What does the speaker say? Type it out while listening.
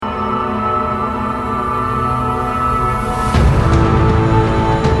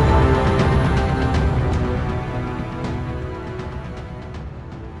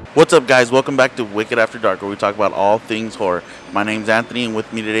What's up, guys? Welcome back to Wicked After Dark, where we talk about all things horror. My name's Anthony, and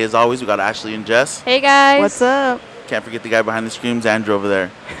with me today, as always, we got Ashley and Jess. Hey, guys. What's up? Can't forget the guy behind the screams, Andrew over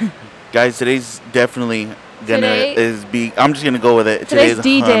there. Guys, today's definitely I'm just gonna go with it. Today's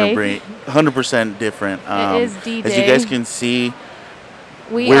D-Day. 100% different. It is D-Day. As you guys can see,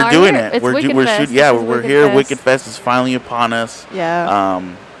 we're doing here. it. It's We're here. Fest. Wicked Fest is finally upon us. Yeah.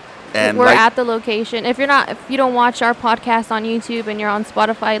 And we're at the location. If you don't watch our podcast on YouTube and you're on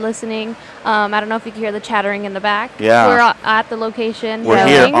Spotify listening, I don't know if you can hear the chattering in the back. Yeah. We're at the location. We're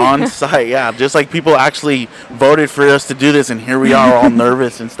here on site. Yeah, just like people actually voted for us to do this, and here we are all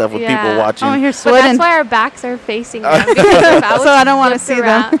nervous and stuff with people watching. Oh, you're But sweating. that's why our backs are facing them. Because if I was So I don't want to see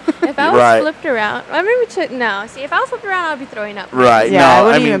them. If I was flipped around, I mean, See, if I was flipped around, I'd be throwing up. Right. Yeah, I No,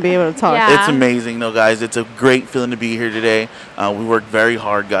 wouldn't even be able to talk. Yeah. It's amazing, though, guys. It's a great feeling to be here today. We worked very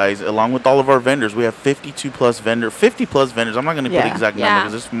hard, guys, along with all of our vendors. We have 50 plus vendors. I'm not going to put the exact number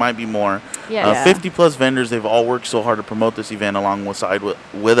because this might be more. Yeah. 50 plus vendors. They've all worked so hard to promote this event alongside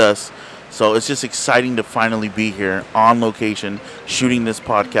with us. So it's just exciting to finally be here on location shooting this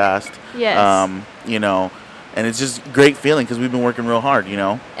podcast. Yes. And it's just a great feeling because we've been working real hard,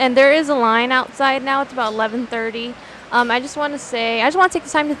 And there is a line outside now. It's about 11:30. I just want to take the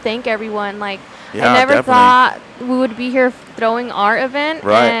time to thank everyone. I never thought we would be here throwing our event.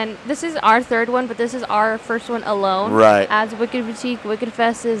 Right. And this is our third one, but this is our first one alone. Right. As Wicked Boutique, Wicked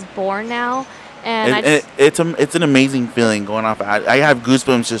Fest is born now. And it's an amazing feeling going off. I have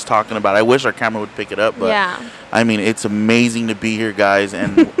goosebumps just talking about it. I wish our camera would pick it up, but I mean, it's amazing to be here, guys.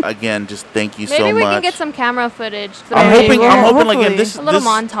 And again, just thank you so much. Maybe we can get some camera footage. I'm hoping like this a little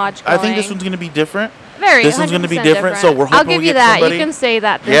montage going. I think this one's going to be different. This one's going to be different. So we're hoping I'll give you that. You can say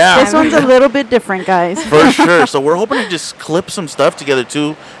that this time. This one's a little bit different, guys. For sure. So we're hoping to just clip some stuff together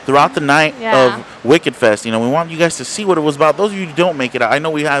too throughout the night of Wicked Fest. We want you guys to see what it was about. Those of you who don't make it out, I know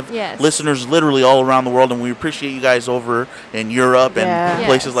we have listeners literally all around the world, and we appreciate you guys over in Europe and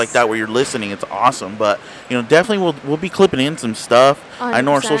places like that where you're listening. It's awesome. But definitely we'll be clipping in some stuff. 100%. I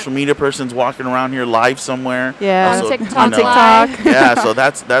know our social media person's walking around here live somewhere. Yeah. On TikTok. On TikTok. Yeah, so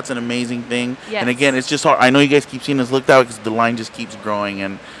that's an amazing thing. Yes. And again, it's just hard. I know you guys keep seeing us looked out because the line just keeps growing,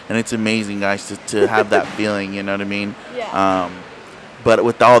 and it's amazing, guys, to have that feeling. You know what I mean? Yeah. But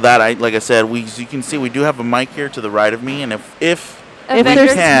with all that, like I said, as you can see, we do have a mic here to the right of me, and if there's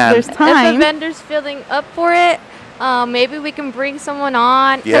time, if the vendor's filling up for it, maybe we can bring someone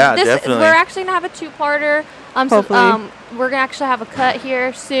on. Yeah, definitely. We're actually gonna have a two-parter. Hopefully. We're gonna actually have a cut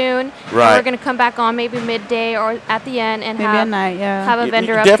here soon. Right. We're gonna come back on maybe midday or at the end and maybe at night. Yeah. have a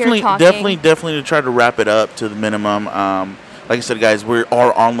vendor up here talking. Definitely to try to wrap it up to the minimum. Like I said, guys, we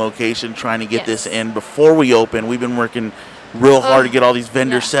are on location trying to get this in before we open. We've been working real hard to get all these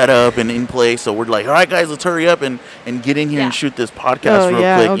vendors set up and in place. So we're like, all right, guys, let's hurry up and get in here and shoot this podcast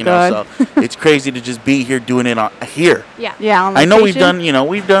real quick. So it's crazy to just be here doing it here. Yeah. Yeah. On I know location.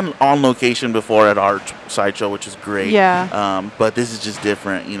 we've done on location before at our sideshow, which is great. Yeah. But this is just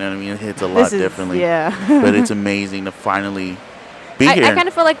different. You know what I mean? It hits a lot differently. Yeah. But it's amazing to finally be here. I kind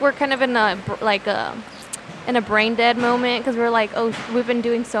of feel like we're kind of in a brain dead moment because we're like, we've been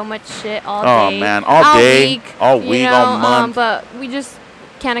doing so much shit all day. Oh man, all day, all week, all month. But we just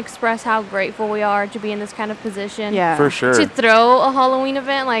can't express how grateful we are to be in this kind of position. Yeah. For sure. To throw a Halloween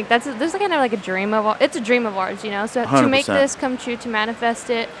event this is kind of like a dream of it's a dream of ours, So 100%. to make this come true, to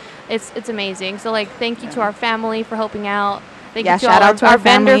manifest it, it's amazing. So thank you to our family for helping out. Thank you to shout out to our our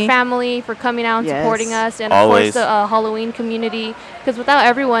vendor family for coming out and supporting us, and always. of course the Halloween community. Because without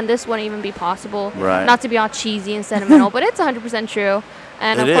everyone, this wouldn't even be possible. Right. Not to be all cheesy and sentimental, but it's 100% true.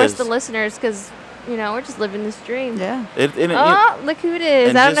 And It of course is. the listeners, because we're just living this dream. Yeah. Look who it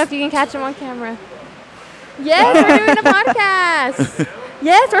is! I don't know if you can catch him on camera. Yes, we're doing a podcast.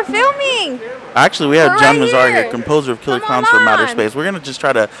 Yes, we're filming. Actually, we have We're John right Mazzari here. here, composer of Killer Come Clowns from Outer on. Space. We're gonna just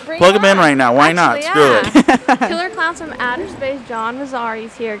try to Bring plug him in on. right now. Why not? Actually, Screw it. Killer Clowns from Outer Space, John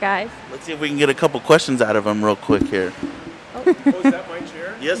Mazzari's here, guys. Let's see if we can get a couple questions out of him real quick here. Oh, is that my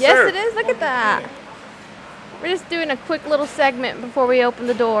chair? Yes, Yes, sir. it is. Look at that. We're just doing a quick little segment before we open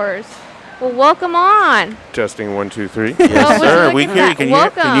the doors. Well, welcome on. Testing 1, 2, 3. Yes, would you sir. look We at hear you. that? Can you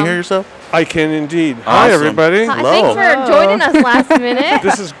Welcome. hear yourself? I can indeed. Awesome. Hi, everybody. Hi, Hello. thanks for joining us last minute.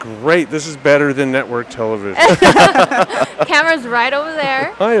 This is great. This is better than network television. Camera's right over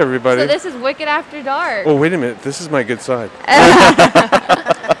there. Hi, everybody. So this is Wicked After Dark. Oh, wait a minute. This is my good side.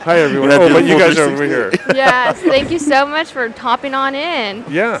 Hi, everyone. We're not Oh, doing but you full guys are over 360. here. Yes, thank you so much for hopping on in.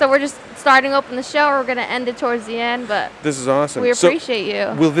 Yeah. So we're just starting open the show. We're going to end it towards the end, but This is awesome. we So, appreciate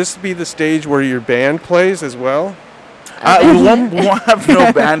you. will this be the stage where your band plays as well? We won't have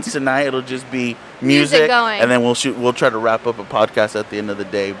no bands tonight. It'll just be music going, and then we'll try to wrap up a podcast at the end of the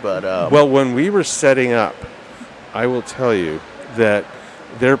day. But well, when we were setting up, I will tell you that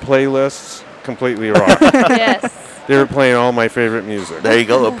their playlists completely rock. Yes. They were playing all my favorite music. There you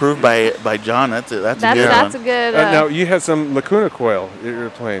go, approved by John. That's a good one. That's a good. Now you had some Lacuna Coil you were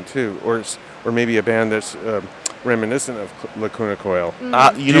playing too, or maybe a band that's reminiscent of Lacuna Coil.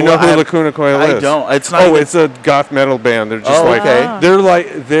 You know who Lacuna Coil is? I don't. It's not. Oh, it's a goth metal band. They're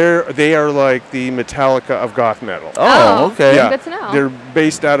just they are like the Metallica of goth metal. Oh, okay. Yeah. Good to know. They're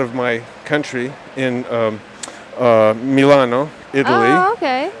based out of my country in Milano, Italy. Oh,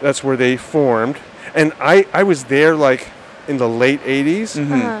 okay. That's where they formed. And I was there like in the late 80s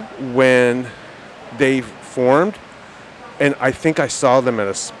when they formed, and I think I saw them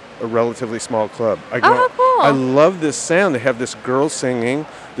at a relatively small club. Cool. I love this sound. They have this girl singing,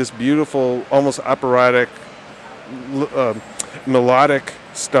 this beautiful, almost operatic, melodic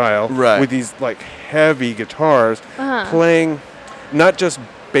style with these like heavy guitars playing not just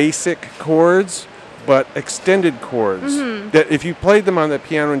basic chords, but extended chords that if you played them on that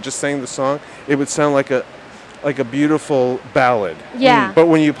piano and just sang the song, it would sound like a beautiful ballad. Yeah. But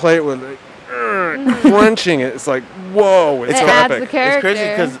when you play it with crunching it, it's like, whoa, it's epic. It's crazy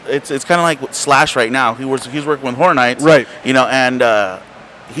because it's kind of like Slash right now. He's working with Horror Nights, right? You know, and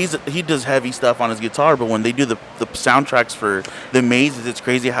he does heavy stuff on his guitar, but when they do the soundtracks for the Mazes, it's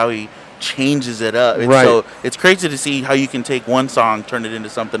crazy how he changes it up. Right. So it's crazy to see how you can take one song, turn it into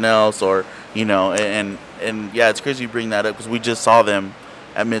something else, or and yeah, it's crazy you bring that up because we just saw them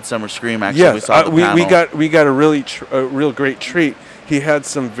at Midsummer Scream. Actually, yes, we saw the panel. we got a real great treat. He had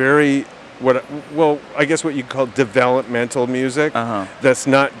some very I guess what you call developmental music. That's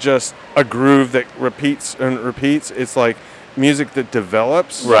not just a groove that repeats and repeats. It's like music that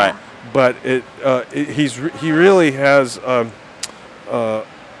develops. Right. But he really has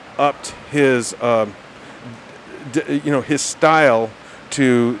upped his his style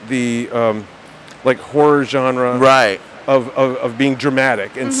to the like horror genre. Right. Of being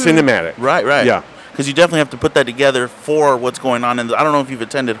dramatic and cinematic. Right. Yeah. Because you definitely have to put that together for what's going on. And I don't know if you've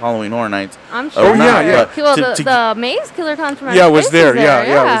attended Halloween Horror Nights. I'm sure. Oh, yeah. The Maze Killer concert. Yeah, I was there.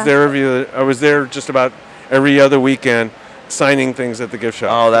 Yeah, I was there just about every other weekend signing things at the gift shop.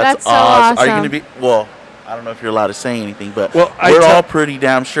 Oh, that's so awesome. Are you going to be... Well, I don't know if you're allowed to say anything, but we're all pretty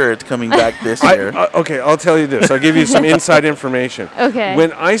damn sure it's coming back this year. Okay, I'll tell you this. I'll give you some inside information. Okay.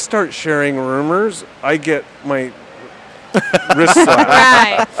 When I start sharing rumors, I get my wrist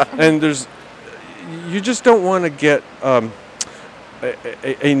slapped. Right. And you just don't want to get a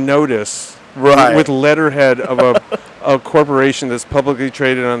notice with letterhead of a corporation that's publicly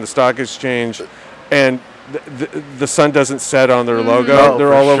traded on the stock exchange, and the sun doesn't set on their logo. No,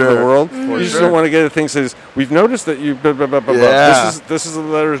 they're all over the world. You just don't want to get a thing that says, we've noticed that you blah, blah, blah, blah, blah. This is the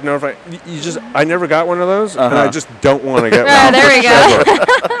letters notifying. I never got one of those, and I just don't want to get one. There we go.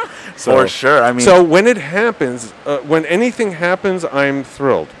 For sure. I mean, so when it happens, when anything happens, I'm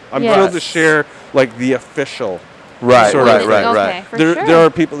thrilled. I'm thrilled to share like the official. Right. There are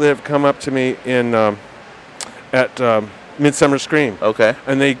people that have come up to me at Midsummer Scream. Okay.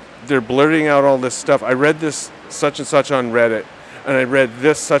 And they're blurting out all this stuff. I read this such and such on Reddit, and I read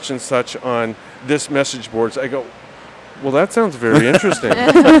this such and such on this message boards. I go, well, that sounds very interesting.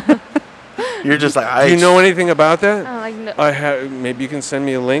 You're just like, do you know anything about that? No. Maybe you can send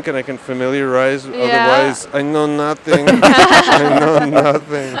me a link and I can familiarize. Yeah. Otherwise, I know nothing. I know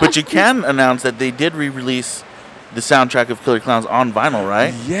nothing. But you can announce that they did re-release the soundtrack of Killer Klowns on vinyl,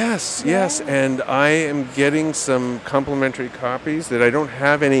 right? Yes. And I am getting some complimentary copies that I don't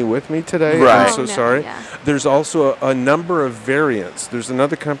have any with me today. Right. I'm so sorry. Yeah. There's also a number of variants. There's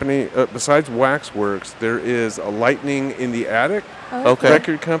another company, besides Waxworks, there is a Lightning in the Attic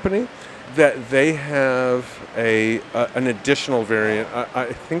record company that they have an additional variant.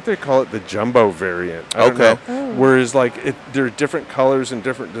 I think they call it the jumbo variant. I don't know. Oh. Whereas there are different colors and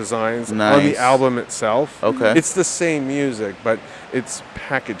different designs on the album itself. Okay. It's the same music, but it's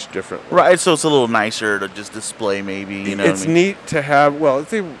packaged differently. Right, so it's a little nicer to just display maybe, It's neat to have,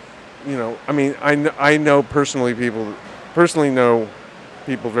 I know personally know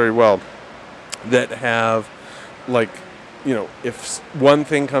people very well that have if one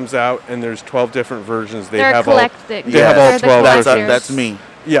thing comes out and there's 12 different versions, they have all 12 versions. That's me.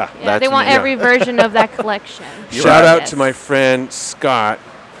 Yeah, they want every version of that collection. Shout out to my friend Scott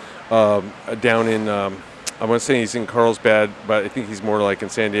down in, I want to say he's in Carlsbad, but I think he's more like in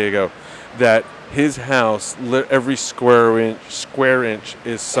San Diego, that his house, every square inch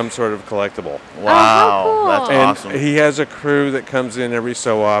is some sort of collectible. Wow, cool. That's awesome. And he has a crew that comes in every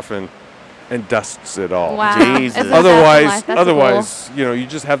so often and dusts it all. Wow. Jesus. Otherwise, cool. You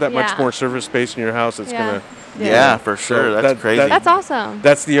just have that much more surface space in your house. It's gonna. Yeah, for sure. So that's crazy. That's awesome.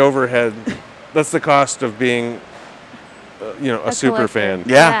 That's the overhead. That's the cost of being, a super fan.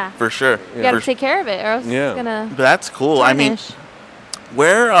 Yeah, for sure. You got to take care of it, or else it's gonna. That's cool. Tarnish. I mean,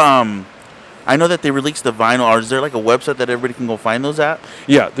 where I know that they released the vinyl. Or is there like a website that everybody can go find those at?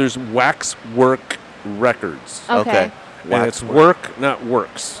 Yeah, there's Waxwork Records. Okay. And it's work, not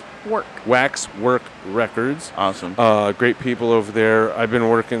works. Work. Waxwork Records. Awesome. Great people over there. I've been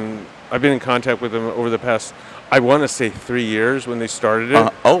in contact with them over the past, I want to say 3 years when they started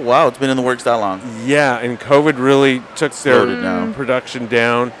it. Oh, wow. It's been in the works that long. Yeah, and COVID really took their production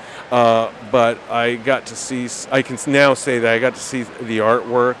down. But I can now say that I got to see the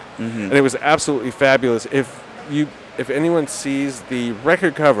artwork, and it was absolutely fabulous. If anyone sees the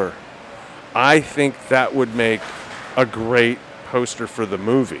record cover, I think that would make a great poster for the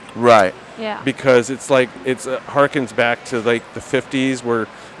movie. Right. Yeah. Because it's harkens back to like the 50s where,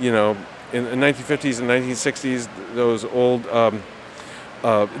 in the 1950s and 1960s, those old,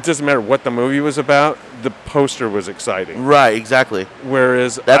 it doesn't matter what the movie was about, the poster was exciting. Right, exactly.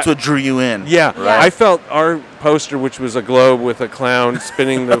 Whereas that's what drew you in. Yeah. Right. I felt our poster, which was a globe with a clown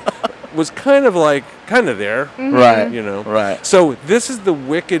spinning was kind of there. Mm-hmm. Right. Right. So this is the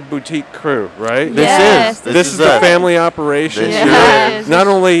Wicked Boutique crew, right? Yes. This is the family operation. Yes. Not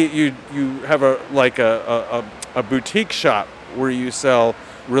only you have a boutique shop where you sell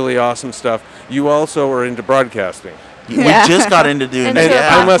really awesome stuff, you also are into broadcasting. We just got into doing that.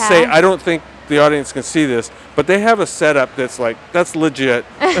 And I must say, I don't think the audience can see this, but they have a setup that's legit.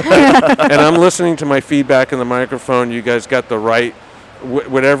 And I'm listening to my feedback in the microphone. You guys got the right,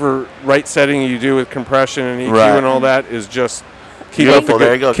 whatever right setting you do with compression and EQ and all that is just keep up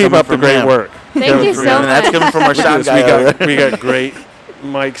the great work. Thank you so much. That's coming from our sound guy. We got great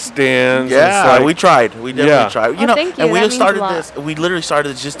mic stands. Yeah, we tried. We definitely tried. Thank you. And we just started this. We literally started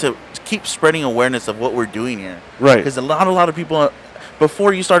this just to keep spreading awareness of what we're doing here. Right. Because a lot of people,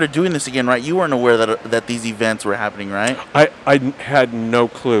 before you started doing this again, right? You weren't aware that these events were happening, right? I had no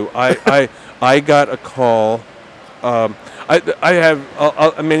clue. I got a call. I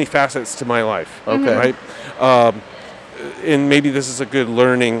have many facets to my life. Okay. Right. And maybe this is a good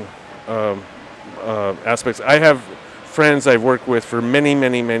learning aspects. I have friends I've worked with for many,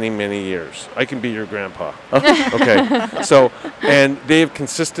 many, many, many years. I can be your grandpa. Okay. So, and they've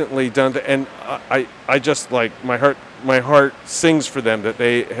consistently done that, and I just my heart sings for them that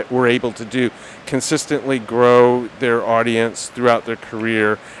they were able to consistently grow their audience throughout their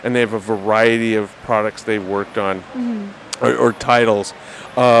career, and they have a variety of products they've worked on or titles.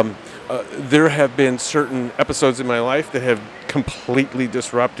 There have been certain episodes in my life that have completely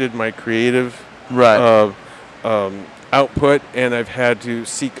disrupted my creative output, and I've had to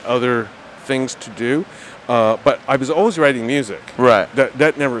seek other things to do. But I was always writing music. Right.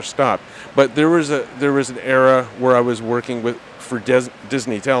 That never stopped. But there was an era where I was working for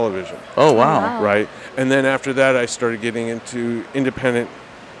Disney Television. Oh wow. Right. And then after that, I started getting into independent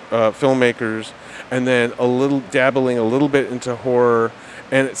filmmakers, and then dabbling a little bit into horror.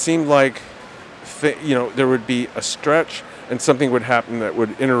 And it seemed like, there would be a stretch and something would happen that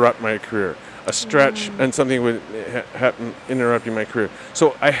would interrupt my career. A stretch and something would happen interrupting my career.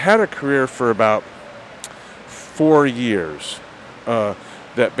 So I had a career for about 4 years.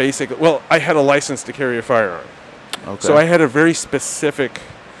 That basically, I had a license to carry a firearm. Okay. So I had a very specific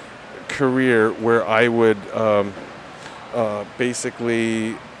career where I would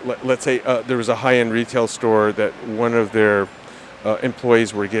basically, let's say there was a high-end retail store that one of their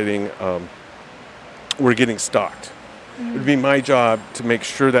employees were getting stocked. It would be my job to make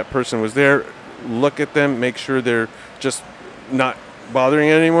sure that person was there, look at them, make sure they're just not bothering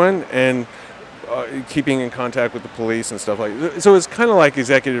anyone, and keeping in contact with the police and stuff like that. So it's kind of like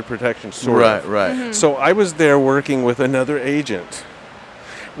executive protection, sort of. Right. Mm-hmm. So I was there working with another agent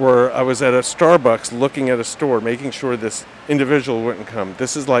where I was at a Starbucks looking at a store, making sure this individual wouldn't come.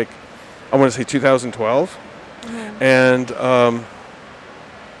 This is I want to say 2012. Mm-hmm. And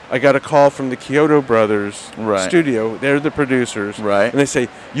I got a call from the Kyoto Brothers studio. They're the producers. Right. And they say,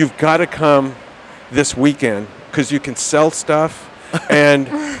 you've got to come this weekend because you can sell stuff and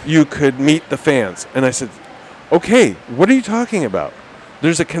you could meet the fans. And I said, okay, what are you talking about?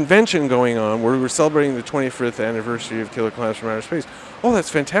 There's a convention going on where we're celebrating the 25th anniversary of Killer Clowns from Outer Space. Oh, that's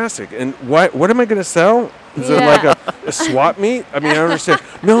fantastic. And what am I going to sell? Is it like a swap meet? I mean, I don't understand.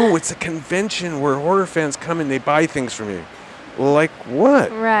 No, it's a convention where horror fans come and they buy things from you. Like what?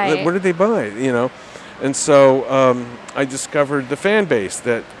 Right. What did they buy? And so I discovered the fan base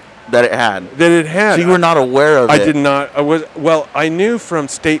that That it had. So you were not aware of it? I did not. I knew from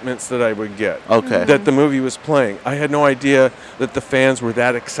statements that I would get that the movie was playing. I had no idea that the fans were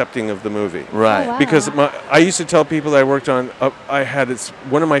that accepting of the movie. Right. Oh, wow. Because I used to tell people that I worked on,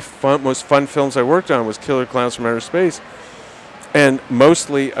 one of my most fun films I worked on was Killer Clowns from Outer Space. And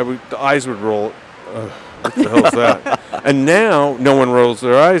mostly, the eyes would roll. What the hell is that? And now, no one rolls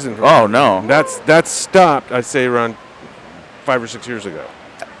their eyes in front of me. Oh, no. That's stopped, I'd say, around 5 or 6 years ago.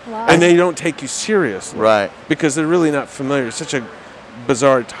 Wow. And they don't take you seriously. Right. Because they're really not familiar. It's such a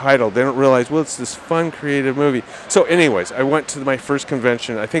bizarre title. They don't realize, well, it's this fun, creative movie. So anyways, I went to my first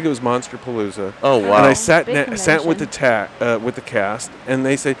convention. I think it was Monsterpalooza. Oh, wow. And I sat with the cast, and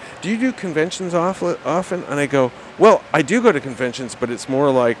they said, do you do conventions often? And I go, well, I do go to conventions, but it's more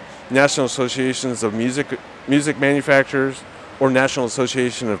like National Associations of Music Manufacturers or National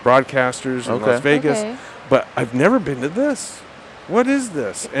Association of Broadcasters in Las Vegas. Okay. But I've never been to this. What is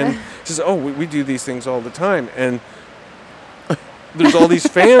this? And he says, oh, we do these things all the time. And there's all these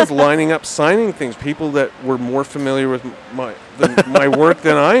fans lining up, signing things, people that were more familiar with my work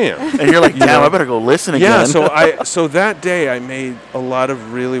than I am. And you're like, damn, I better go listen again. Yeah, so that day I made a lot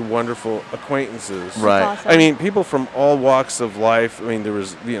of really wonderful acquaintances. Right. Awesome. I mean, people from all walks of life. I mean, there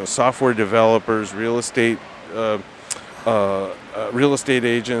was, software developers, real estate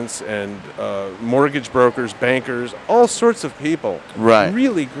agents, and mortgage brokers, bankers, all sorts of people. Right.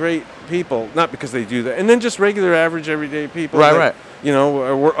 Really great people, not because they do that. And then just regular, average, everyday people. Right.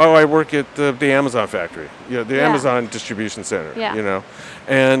 I work at the Amazon factory, the Amazon distribution center,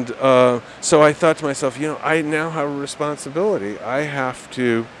 And so I thought to myself, I now have a responsibility. I have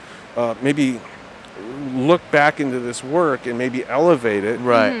to maybe look back into this work and maybe elevate it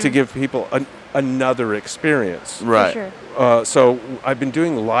to give people another experience. Right. For sure. So I've been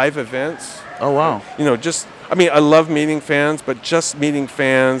doing live events. Oh, wow. I love meeting fans, but just meeting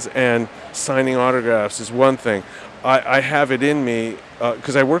fans and signing autographs is one thing. I have it in me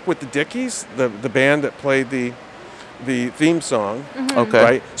because I work with the Dickies, the band that played the theme song. Mm-hmm. Okay.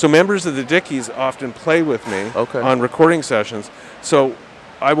 Right? So members of the Dickies often play with me on recording sessions. So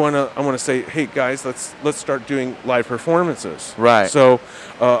I want to say, hey guys, let's start doing live performances. Right. So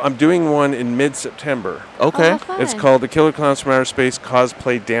I'm doing one in mid-September. Okay. Oh, It's called the Killer Clowns from Outer Space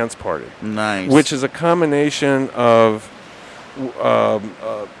Cosplay Dance Party. Nice. Which is a combination of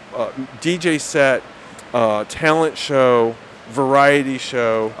DJ set, talent show, variety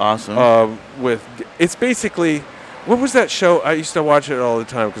show. Awesome. It's basically, what was that show? I used to watch it all the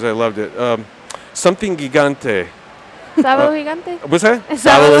time because I loved it. Something Gigante. Sábado Gigante? What's that?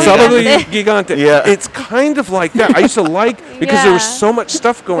 Sábado Gigante. Yeah. It's kind of like that. I used to because there was so much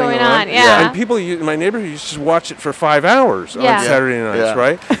stuff going on. Yeah. And people in my neighborhood used to watch it for 5 hours on Saturday nights, Yeah.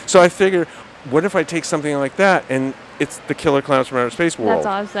 right? So I figured, what if I take something like that and it's the Killer Clowns from Outer Space world?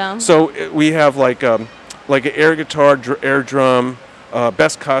 That's awesome. So we have like an air guitar, air drum,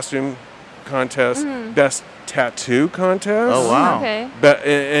 best costume contest, best tattoo contest. Oh, wow. Okay.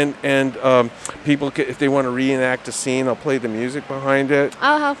 And people, if they want to reenact a scene, I'll play the music behind it.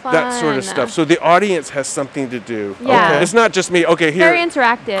 Oh, how fun. That sort of stuff. So the audience has something to do. Yeah. Okay. It's not just me. Okay, here. Very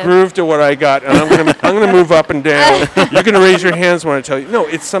interactive. Groove to what I got, and I'm gonna move up and down. You're gonna raise your hands when I tell you. No,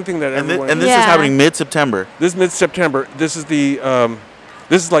 it's something that everyone. And this is happening mid-September. This is mid-September. This is this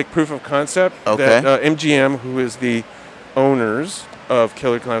is like proof of concept. Okay. That MGM, who is the owners of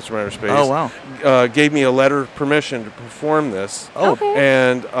Killer Clowns from Outer Space, Oh, wow. gave me a letter of permission to perform this. Oh. Okay.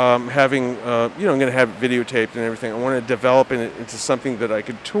 And having, I'm going to have it videotaped and everything. I want to develop it into something that I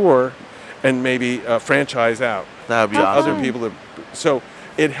could tour and maybe franchise out. That would be How awesome. Other people. So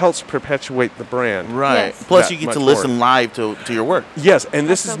it helps perpetuate the brand. Right. Yes. Plus, That you get much to listen live to your work. Yes, and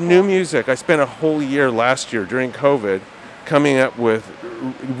this That's is so new cool. music. I spent a whole year last year during COVID coming up with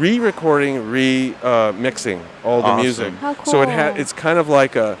re-recording, mixing all the Awesome. music. How So cool. it's kind of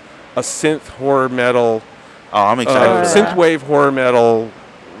like a synth horror metal, Oh, I'm excited for that. synthwave horror metal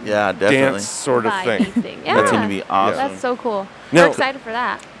Yeah, definitely. dance sort of Vibey thing. Yeah. That's going to be awesome. That's so cool. Now- We're excited for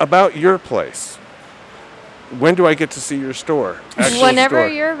that. About your place, when do I get to see your store? Actual Whenever store?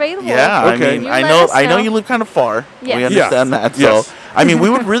 you're available. Yeah, Okay. I mean, You I let know, us I know know. you live kind of far. Yes. We understand that. So, Yes. I mean, we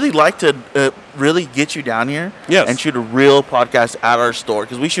would really like to really get you down here Yes. and shoot a real podcast at our store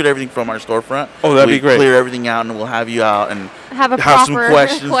because we shoot everything from our storefront. Oh, that'd we be great. Clear everything out, and we'll have you out and Have a have some proper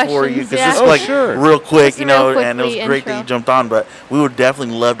questions for you because yeah. it's Oh, like sure. real quick, Just a you know, real and it was quickly great that intro. you jumped on. But we would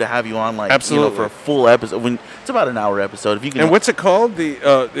definitely love to have you on, like, Absolutely. for a full episode. It's about an hour episode. If you can. And what's it called?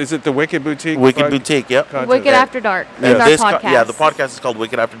 Is it the Wicked Boutique? Wicked Boutique? Yep. Content? Wicked After Dark Yeah, is our podcast. the podcast is called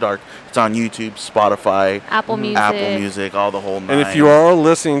Wicked After Dark. It's on YouTube, Spotify, Apple Music. all the whole nine. And if you are all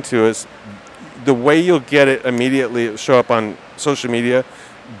listening to us, the way you'll get it immediately, it'll show up on social media,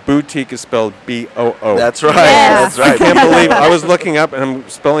 boutique is spelled B-O-O. That's right. Yes. That's right. I can't believe I was looking up and I'm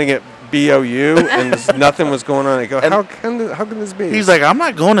spelling it B-O-U and nothing was going on. I go, how can this be? He's like, I'm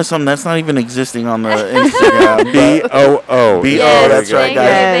not going to something that's not even existing on the Instagram. B-O-O. B-O, that's right,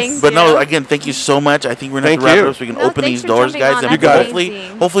 guys. But no, again, thank you so much. I think we're going to have to wrap it up so we can open these doors, guys. And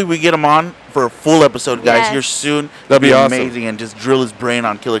hopefully we get him on for a full episode, guys, here soon. That'll be awesome. Amazing, and just drill his brain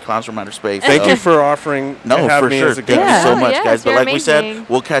on Killer Clowns from Outer Space. Thank you for offering to have me as a guest. Thank you so much, guys. But like we said,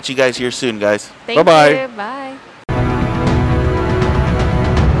 we'll catch you guys here soon, guys. Bye-bye. Bye.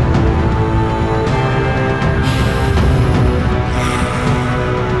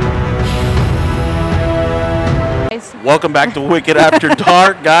 Welcome back to Wicked After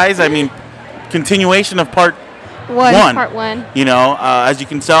Dark, guys. I mean, continuation of part one. Part one. You know, as you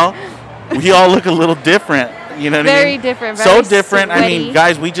can tell, we all look a little different. You know what I mean? Very different. So different. Sweaty. I mean,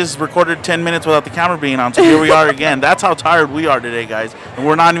 guys, we just recorded 10 minutes without the camera being on, so here we are again. That's how tired we are today, guys. And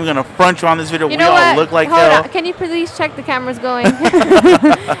we're not even going to front you on this video. You we know all what? look like Hold hell. on. Can you please check the camera's going?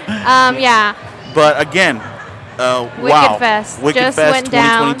 Yeah. But again, Wicked Fest. Wicked just Fest went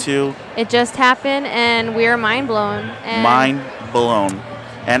 2022. Down. It just happened, and we're mind blown. Mind blown.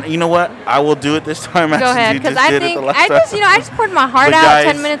 And you know what? I will do it this time. Go ahead, because I just poured my heart out guys,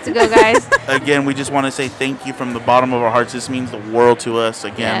 10 minutes ago, guys. Again, we just want to say thank you from the bottom of our hearts. This means the world to us.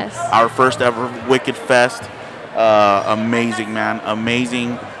 Again, our first ever Wicked Fest. Amazing, man.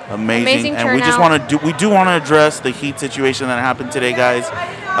 Amazing. And turnout. we just want to we do want to address the heat situation that happened today, guys.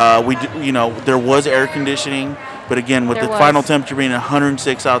 We do, you know, there was air conditioning, but again, with final temperature being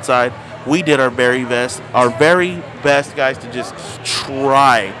 106 outside, we did our very best, guys, to just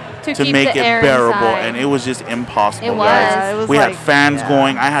try to make it bearable, and it was just impossible, guys. We had fans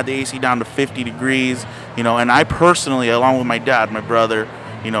going. I had the AC down to 50 degrees, you know, and I personally, along with my dad, my brother,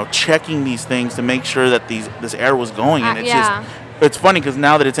 you know, checking these things to make sure that this air was going, and it's just. It's funny because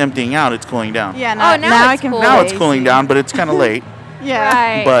now that it's emptying out, it's cooling down. Yeah, now it's cooling down, but it's kind of late. Yeah.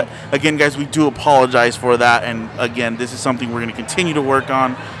 Right. But again, guys, we do apologize for that. And again, this is something we're going to continue to work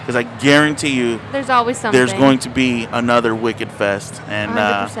on because I guarantee you there's always something. There's going to be another Wicked Fest. And,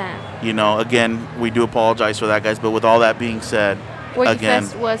 100%. You know, again, we do apologize for that, guys. But with all that being said, Wicked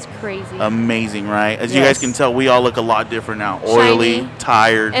Fest was crazy. Amazing, right? As you guys can tell, we all look a lot different now. Oily,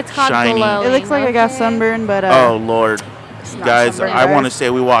 tired, shiny. Glowing. It looks like I got sunburned, but... oh, Lord. Guys, I want to say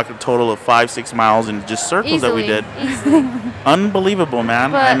we walked a total of 5-6 miles in just circles that we did. Unbelievable,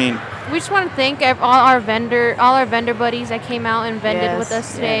 man. But I mean, we just want to thank all our vendor buddies that came out and vended with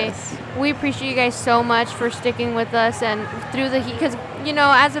us today. Yes. We appreciate you guys so much for sticking with us and through the heat, because you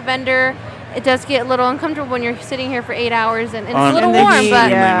know, as a vendor, it does get a little uncomfortable when you're sitting here for 8 hours and it's a little warm,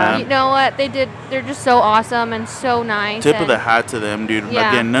 but you know what? They're just so awesome and so nice. Tip of the hat to them, dude.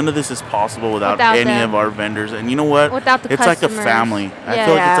 Again, none of this is possible without any of our vendors. And you know what? Without the customers. It's like a family. I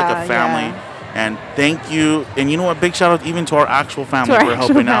feel like it's like a family. And thank you. And you know what? Big shout out even to our actual family for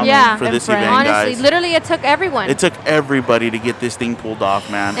helping out for this event, honestly, guys. Literally, it took everyone. It took everybody to get this thing pulled off,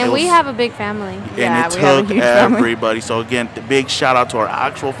 man. And we have a big family. And it took everybody. So again, the big shout out to our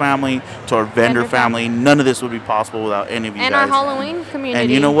actual family, to our vendor family. None of this would be possible without any of you guys. And our Halloween community. And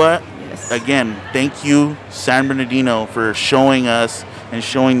you know what? Again, thank you, San Bernardino, for showing us and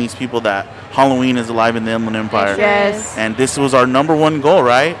showing these people that Halloween is alive in the Inland Empire. Yes. And this was our number one goal,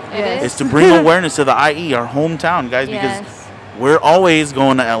 right? It is to bring awareness to the IE, our hometown, guys, because we're always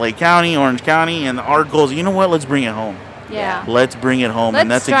going to LA County, Orange County, and our goal is, you know what, let's bring it home. Yeah. Let's bring it home. Let's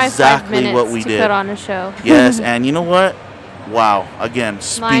and that's exactly what we did. Put on a show. Yes, and you know what? Wow. Again,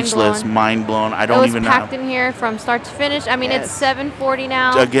 speechless, mind blown. I don't even know. It was packed in here from start to finish. I mean, it's 7:40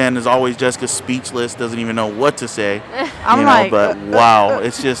 now. Again, as always, Jessica's speechless, doesn't even know what to say. I'm like, but wow,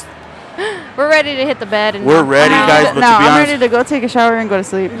 it's just... We're ready to hit the bed. And we're ready, guys, but to be honest... I'm ready to go take a shower and go to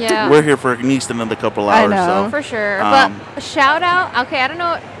sleep. Yeah. We're here for at least another couple hours. I know. So. For sure. But a shout out. Okay, I don't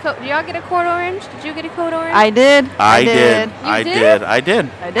know. Do y'all get a Code Orange? Did you get a Code Orange? I did. I did.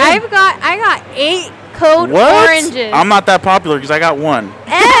 I got 8 Code Oranges. I'm not that popular because I got 1. And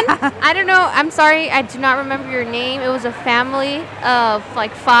I don't know. I'm sorry. I do not remember your name. It was a family of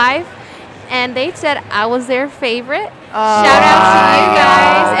like 5. And they said I was their favorite. Shout out to you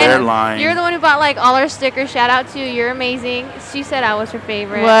guys. They're and lying. You're the one who bought like all our stickers. Shout out to you. You're amazing. She said I was her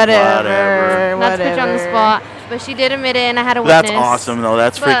favorite. Whatever. Not to put you on the spot, but she did admit it, and I had a witness. That's awesome, though.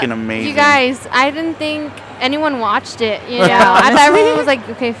 That's freaking amazing. You guys, I didn't think anyone watched it. You know, I thought everyone was like,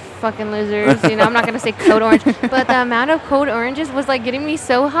 okay, fucking losers. You know, I'm not gonna say Code Orange, but the amount of Code Oranges was like getting me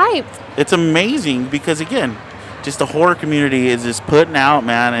so hyped. It's amazing because again, just the horror community is just putting out,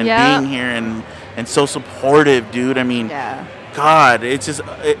 man, and being here and so supportive, dude. I mean, God, it's just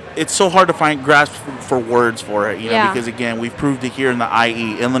it's so hard to grasp for words for it, you know, because again, we've proved it here in the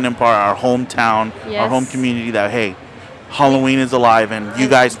IE, Inland Empire, our hometown, our home community, that hey, Halloween is alive, and you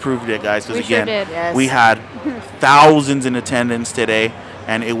guys proved it, guys. Because again, we had thousands in attendance today,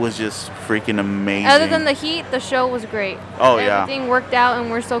 and it was just freaking amazing. Other than the heat, the show was great. Oh Everything worked out, and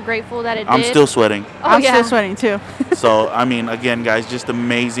we're so grateful that it did. I'm still sweating. I'm still sweating too. So I mean, again, guys, just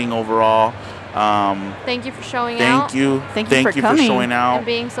amazing overall. Thank you for showing out. Thank you for showing out and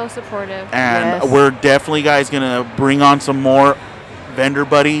being so supportive. And we're definitely, guys, gonna bring on some more vendor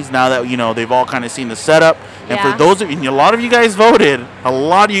buddies now that they've all kind of seen the setup. And for those of you, a lot of you guys voted.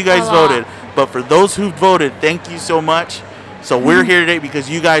 But for those who voted, thank you so much. So we're here today because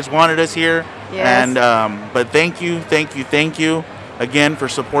you guys wanted us here. Yes. And but thank you again for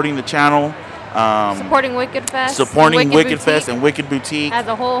supporting the channel. Supporting Wicked Fest. Supporting Wicked Fest and Wicked Boutique. As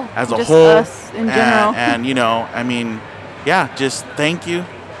a whole. Us in general. And I mean, just thank you.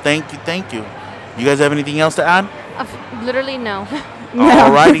 You guys have anything else to add? Literally no.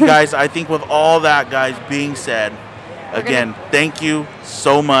 Alrighty, guys. I think with all that, guys, being said, again, thank you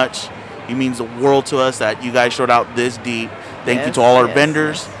so much. It means the world to us that you guys showed out this deep. Thank you to all our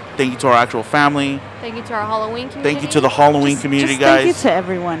vendors. Thank you to our actual family. Thank you to our Halloween community. Thank you to the Halloween community, guys. Thank you to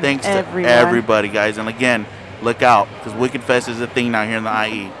everyone. Thanks to everybody, guys. And again, look out, because Wicked Fest is a thing now here in the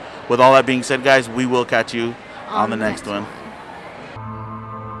IE. With all that being said, guys, we will catch you on the next one.